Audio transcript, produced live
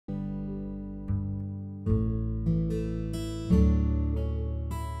После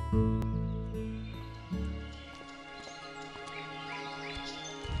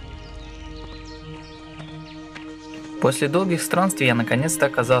долгих странствий я наконец-то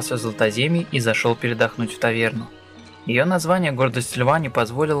оказался в Златоземье и зашел передохнуть в таверну. Ее название «Гордость льва» не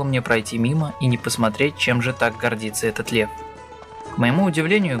позволило мне пройти мимо и не посмотреть, чем же так гордится этот лев. К моему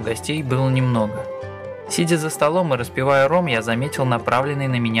удивлению, гостей было немного. Сидя за столом и распивая ром, я заметил направленный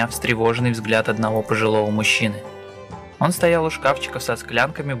на меня встревоженный взгляд одного пожилого мужчины. Он стоял у шкафчиков со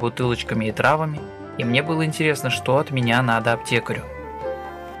склянками, бутылочками и травами, и мне было интересно, что от меня надо аптекарю.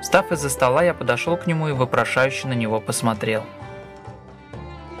 Встав из-за стола, я подошел к нему и вопрошающе на него посмотрел.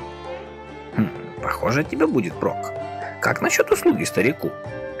 Похоже, тебе будет прок. Как насчет услуги старику?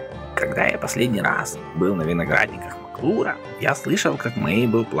 Когда я последний раз был на виноградниках Маклура, я слышал, как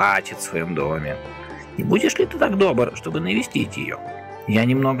Мейбелл плачет в своем доме. Не будешь ли ты так добр, чтобы навестить ее? Я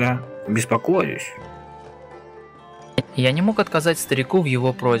немного беспокоюсь. Я не мог отказать старику в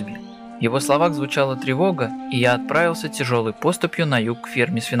его просьбе. В его словах звучала тревога, и я отправился тяжелой поступью на юг к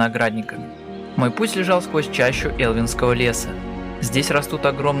ферме с виноградниками. Мой путь лежал сквозь чащу элвинского леса. Здесь растут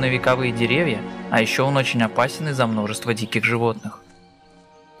огромные вековые деревья, а еще он очень опасен из-за множества диких животных.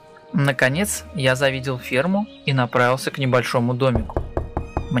 Наконец, я завидел ферму и направился к небольшому домику.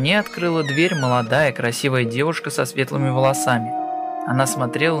 Мне открыла дверь молодая красивая девушка со светлыми волосами. Она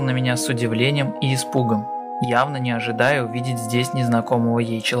смотрела на меня с удивлением и испугом, явно не ожидая увидеть здесь незнакомого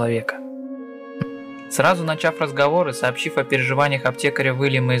ей человека. Сразу начав разговор и сообщив о переживаниях аптекаря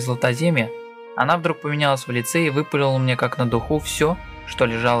Вильяма из Златоземья, она вдруг поменялась в лице и выпалила мне как на духу все, что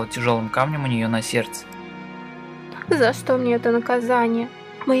лежало тяжелым камнем у нее на сердце. За что мне это наказание?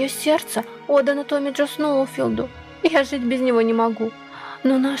 Мое сердце отдано Томми Джо Стоунфилду, и я жить без него не могу.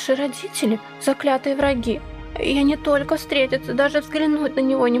 Но наши родители – заклятые враги. Я не только встретиться, даже взглянуть на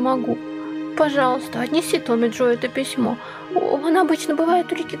него не могу. Пожалуйста, отнеси Томми Джо это письмо. Он обычно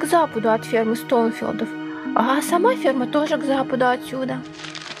бывает у реки к западу от фермы Стоунфилдов, а сама ферма тоже к западу отсюда.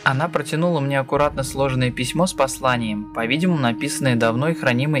 Она протянула мне аккуратно сложенное письмо с посланием, по-видимому написанное давно и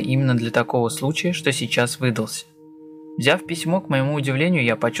хранимое именно для такого случая, что сейчас выдался. Взяв письмо, к моему удивлению,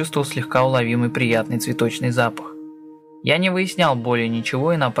 я почувствовал слегка уловимый приятный цветочный запах. Я не выяснял более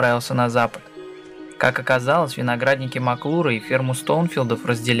ничего и направился на запад. Как оказалось, виноградники Маклура и ферму Стоунфилдов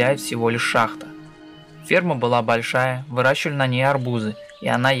разделяет всего лишь шахта. Ферма была большая, выращивали на ней арбузы, и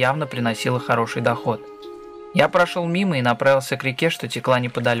она явно приносила хороший доход. Я прошел мимо и направился к реке, что текла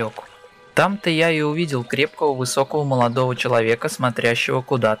неподалеку. Там-то я и увидел крепкого высокого молодого человека, смотрящего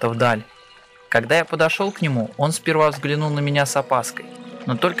куда-то вдаль. Когда я подошел к нему, он сперва взглянул на меня с опаской,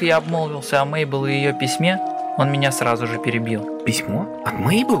 но только я обмолвился о Мейбелл и ее письме, он меня сразу же перебил. Письмо? От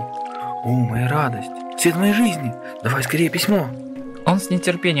Мейбелл? О, моя радость! Свет моей жизни! Давай скорее письмо! Он с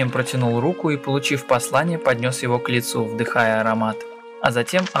нетерпением протянул руку и, получив послание, поднес его к лицу, вдыхая аромат. А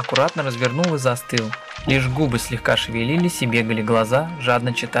затем аккуратно развернул и застыл. Лишь губы слегка шевелились и бегали глаза,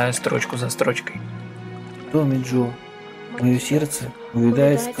 жадно читая строчку за строчкой. Томми Джо, мое сердце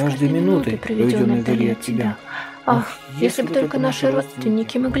увядает с каждой минутой, проведенной вдали от тебя. Ах, если бы только наши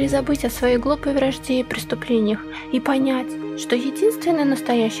родственники могли забыть о своей глупой вражде и преступлениях и понять, что единственное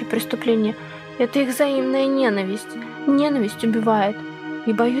настоящее преступление – это их взаимная ненависть. Ненависть убивает.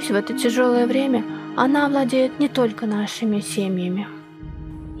 И боюсь, в это тяжелое время она овладеет не только нашими семьями.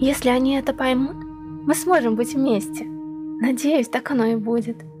 Если они это поймут, мы сможем быть вместе. Надеюсь, так оно и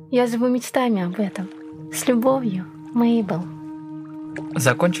будет. Я живу мечтами об этом. С любовью, Мейбелл.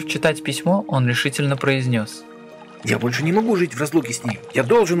 Закончив читать письмо, он решительно произнес. Я больше не могу жить в разлуке с ней. Я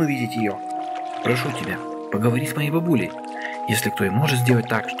должен увидеть ее. Прошу тебя, поговори с моей бабулей. Если кто и может сделать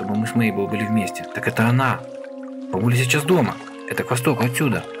так, чтобы мы с Мейбелл были вместе, так это она. Бабуля сейчас дома. Это к востоку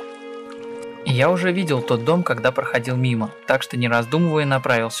отсюда. Я уже видел тот дом, когда проходил мимо, так что не раздумывая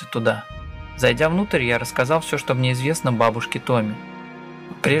направился туда. Зайдя внутрь, я рассказал все, что мне известно бабушке Томми.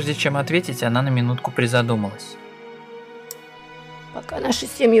 Прежде чем ответить, она на минутку призадумалась. Пока наши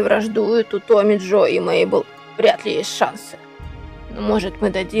семьи враждуют, у Томми Джо и Мейбелл вряд ли есть шансы. Но может мы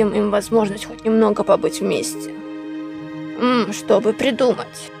дадим им возможность хоть немного побыть вместе. Что бы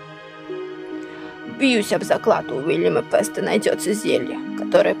придумать? Бьюсь об заклад, у Вильяма Песта найдется зелье,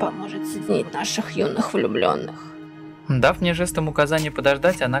 которое поможет соединить наших юных влюбленных. Дав мне жестом указание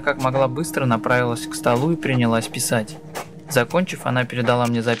подождать, она как могла быстро направилась к столу и принялась писать. Закончив, она передала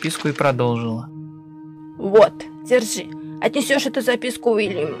мне записку и продолжила. Вот, держи. Отнесешь эту записку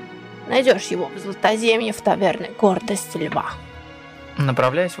Уильяму. Найдешь его в Златоземье в таверне «Гордость льва».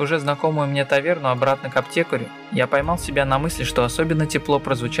 Направляясь в уже знакомую мне таверну обратно к аптекарю, я поймал себя на мысли, что особенно тепло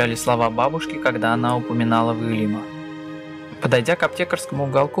прозвучали слова бабушки, когда она упоминала Вильяма. Подойдя к аптекарскому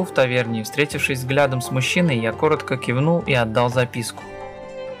уголку в таверне и встретившись взглядом с мужчиной, я коротко кивнул и отдал записку.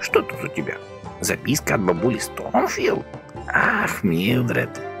 Что тут у тебя? Записка от бабули Стоунфилд? Ах,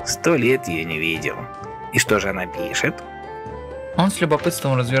 Милдред, 100 лет ее не видел. И что же она пишет? Он с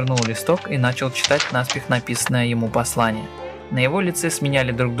любопытством развернул листок и начал читать наспех написанное ему послание. На его лице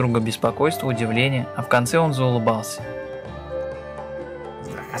сменяли друг друга беспокойство, удивление, а в конце он заулыбался.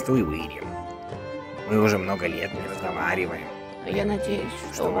 Здравствуй, Вильям. Мы уже много лет не разговариваем. Я надеюсь,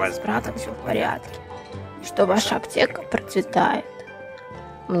 что у вас с братом все в порядке, что ваша аптека процветает.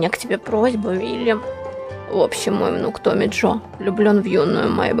 У меня к тебе просьба, Вильям. В общем, мой внук Томми Джо влюблен в юную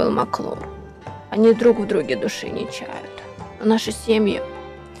Мейбелл Маклур. Они друг в друге души не чают. Но наши семьи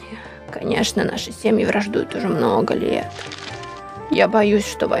враждуют уже много лет. Я боюсь,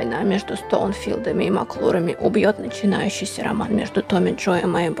 что война между Стоунфилдами и Маклурами убьет начинающийся роман между Томми Джо и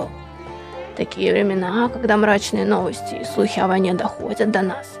Мейбелл. Такие времена, когда мрачные новости и слухи о войне доходят до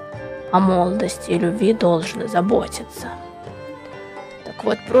нас, о молодости и любви должны заботиться. Так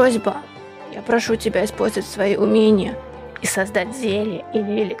вот, просьба. Я прошу тебя использовать свои умения и создать зелье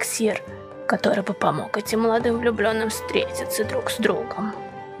или эликсир, который бы помог этим молодым влюбленным встретиться друг с другом.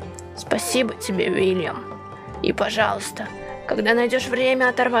 Спасибо тебе, Вильям. И, пожалуйста, когда найдешь время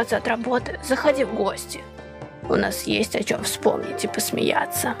оторваться от работы, заходи в гости. У нас есть о чем вспомнить и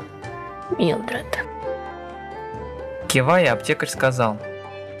посмеяться. Милдред. Кивая, аптекарь сказал.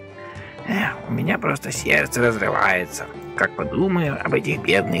 У меня просто сердце разрывается, как подумаю об этих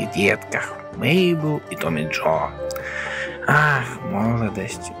бедных детках, Мейбелл и Томми Джо. Ах,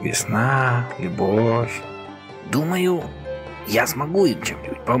 молодость, весна, любовь. Думаю, я смогу им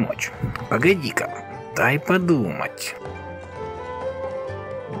чем-нибудь помочь. Погоди-ка, дай подумать.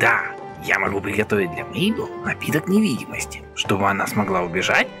 Да, я могу приготовить для Мейбелл напиток невидимости, чтобы она смогла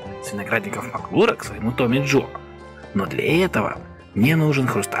убежать с виноградников Маклура к своему Томми Джо. Но для этого мне нужен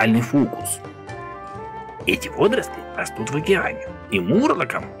хрустальный фукус. Эти водоросли растут в океане, и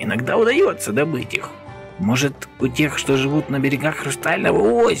мурлокам иногда удается добыть их. Может, у тех, что живут на берегах Хрустального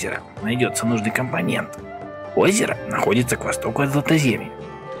озера, найдется нужный компонент. Озеро находится к востоку от Златоземья.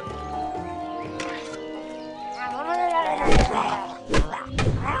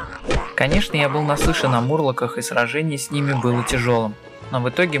 Конечно, я был наслышан о мурлоках, и сражение с ними было тяжелым, но в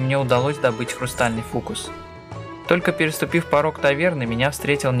итоге мне удалось добыть хрустальный фукус. Только переступив порог таверны, меня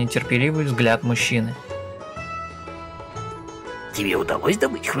встретил нетерпеливый взгляд мужчины. Тебе удалось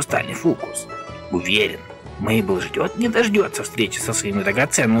добыть хрустальный фукус? Уверен, Мейбелл ждет не дождется встречи со своим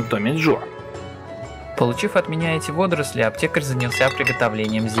драгоценным Томми Джо. Получив от меня эти водоросли, аптекарь занялся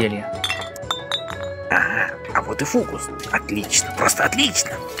приготовлением зелья. Ага, а вот и фукус. Отлично, просто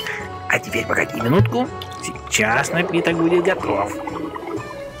отлично. А теперь погоди минутку. Сейчас напиток будет готов.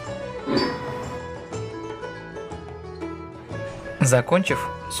 Закончив,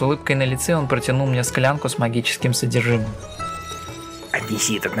 с улыбкой на лице он протянул мне склянку с магическим содержимым.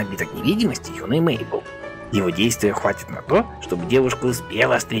 Отнеси этот напиток невидимости юной Мейбелл. Его действия хватит на то, чтобы девушка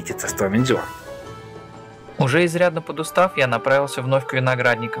успела встретиться с Томми Джо. Уже изрядно подустав, я направился вновь к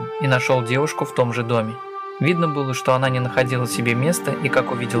виноградникам и нашел девушку в том же доме. Видно было, что она не находила себе места и,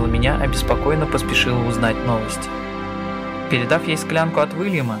 как увидела меня, обеспокоенно поспешила узнать новости. Передав ей склянку от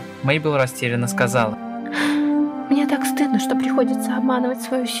Вильяма, Мейбелл растерянно сказала: «Мне так стыдно, что приходится обманывать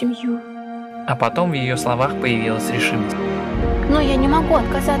свою семью». А потом в ее словах появилась решимость. «Но я не могу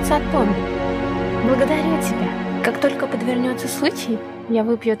отказаться от Томми. Благодарю тебя. Как только подвернется случай, я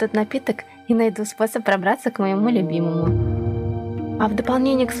выпью этот напиток и найду способ пробраться к моему любимому. А в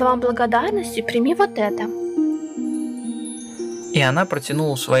дополнение к словам благодарности прими вот это». И она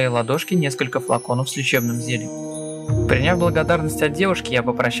протянула в своей ладошке несколько флаконов с лечебным зельем. Приняв благодарность от девушки, я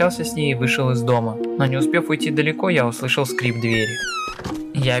попрощался с ней и вышел из дома, но не успев уйти далеко, я услышал скрип двери.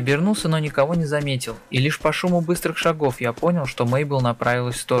 Я обернулся, но никого не заметил, и лишь по шуму быстрых шагов я понял, что Мейбелл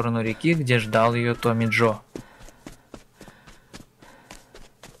направилась в сторону реки, где ждал ее Томми Джо.